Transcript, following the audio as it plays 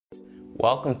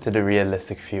Welcome to the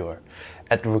Realistic Viewer.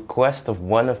 At the request of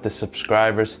one of the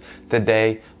subscribers,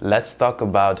 today let's talk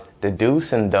about the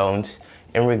do's and don'ts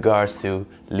in regards to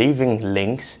leaving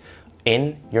links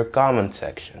in your comment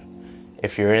section.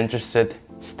 If you're interested,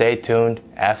 stay tuned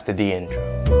after the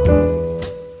intro.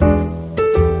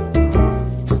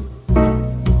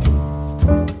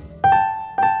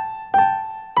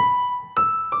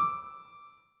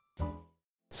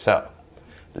 So,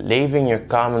 leaving your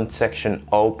comment section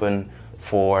open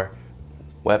for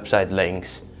website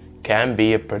links can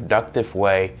be a productive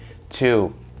way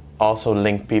to also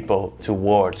link people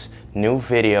towards new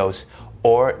videos,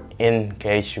 or in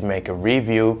case you make a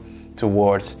review,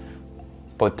 towards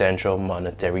potential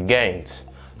monetary gains.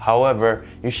 However,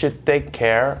 you should take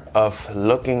care of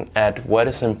looking at what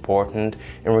is important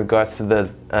in regards to the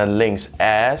links,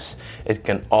 as it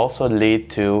can also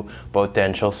lead to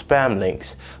potential spam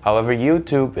links. However,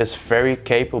 YouTube is very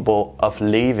capable of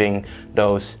leaving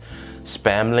those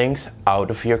spam links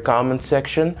out of your comment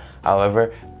section.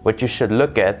 However, what you should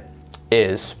look at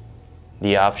is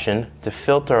the option to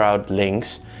filter out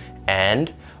links,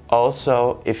 and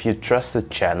also, if you trust the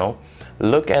channel,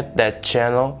 look at that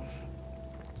channel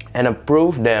and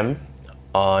approve them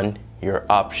on your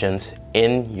options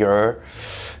in your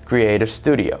Creative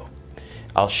Studio.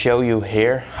 I'll show you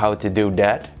here how to do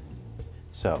that.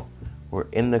 So we're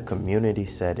in the community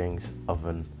settings of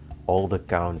an old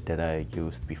account that I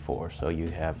used before, so you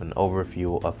have an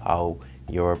overview of how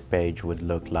your page would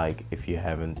look like if you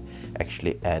haven't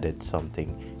actually added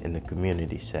something in the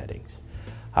community settings.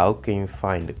 How can you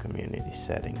find the community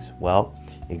settings? Well,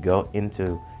 you go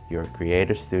into your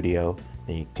Creator Studio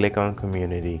and you click on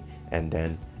community and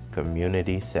then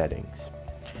community settings.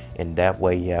 In that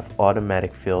way you have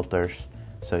automatic filters,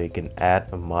 so you can add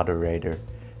a moderator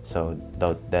so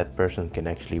that person can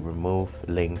actually remove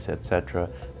links, etc.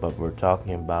 But we're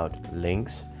talking about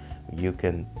links. You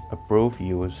can approve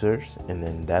users, and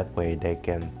then that way they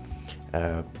can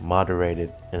moderate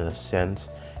it in a sense,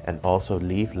 and also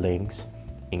leave links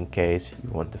in case you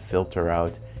want to filter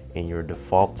out in your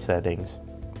default settings,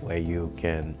 where you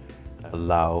can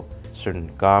allow certain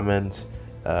comments,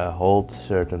 hold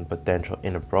certain potential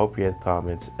inappropriate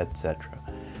comments, etc.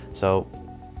 So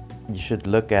you should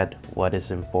look at what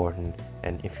is important,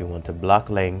 and if you want to block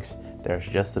links, there's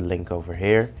just a link over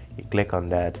here. You click on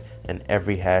that and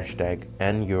every hashtag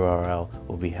and URL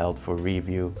will be held for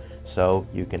review, so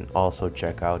you can also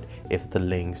check out if the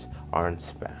links aren't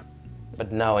spam.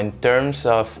 But now, in terms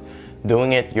of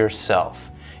doing it yourself,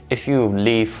 if you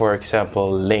leave, for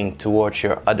example, a link towards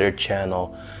your other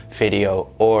channel video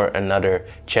or another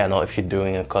channel, if you're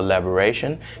doing a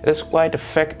collaboration, it is quite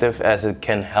effective, as it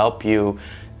can help you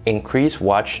increase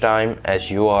watch time, as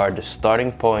you are the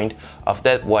starting point of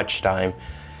that watch time.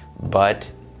 But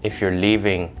if you're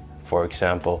leaving, for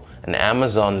example, an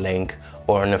Amazon link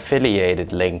or an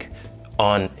affiliated link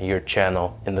on your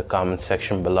channel in the comment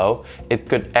section below, it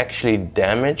could actually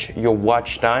damage your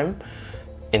watch time.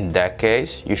 In that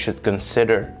case, you should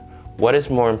consider what is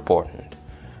more important.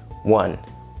 1.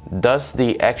 Does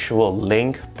the actual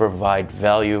link provide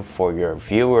value for your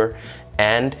viewer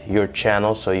and your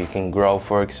channel so you can grow,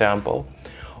 for example?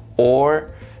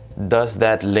 Or does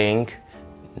that link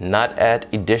not add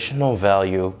additional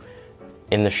value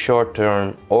in the short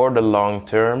term or the long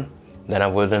term? Then I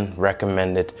wouldn't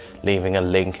recommend it, leaving a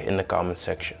link in the comment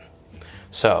section.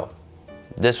 So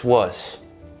this was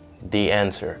the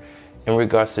answer in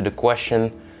regards to the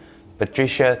question.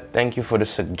 Patricia, thank you for the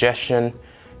suggestion.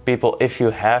 People, if you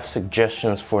have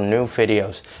suggestions for new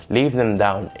videos, leave them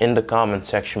down in the comment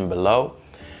section below.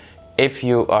 If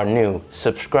you are new,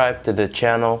 subscribe to the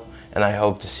channel, and I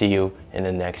hope to see you in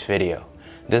the next video.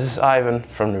 This is Ivan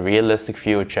from the Realistic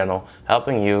Viewer channel,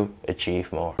 helping you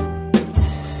achieve more.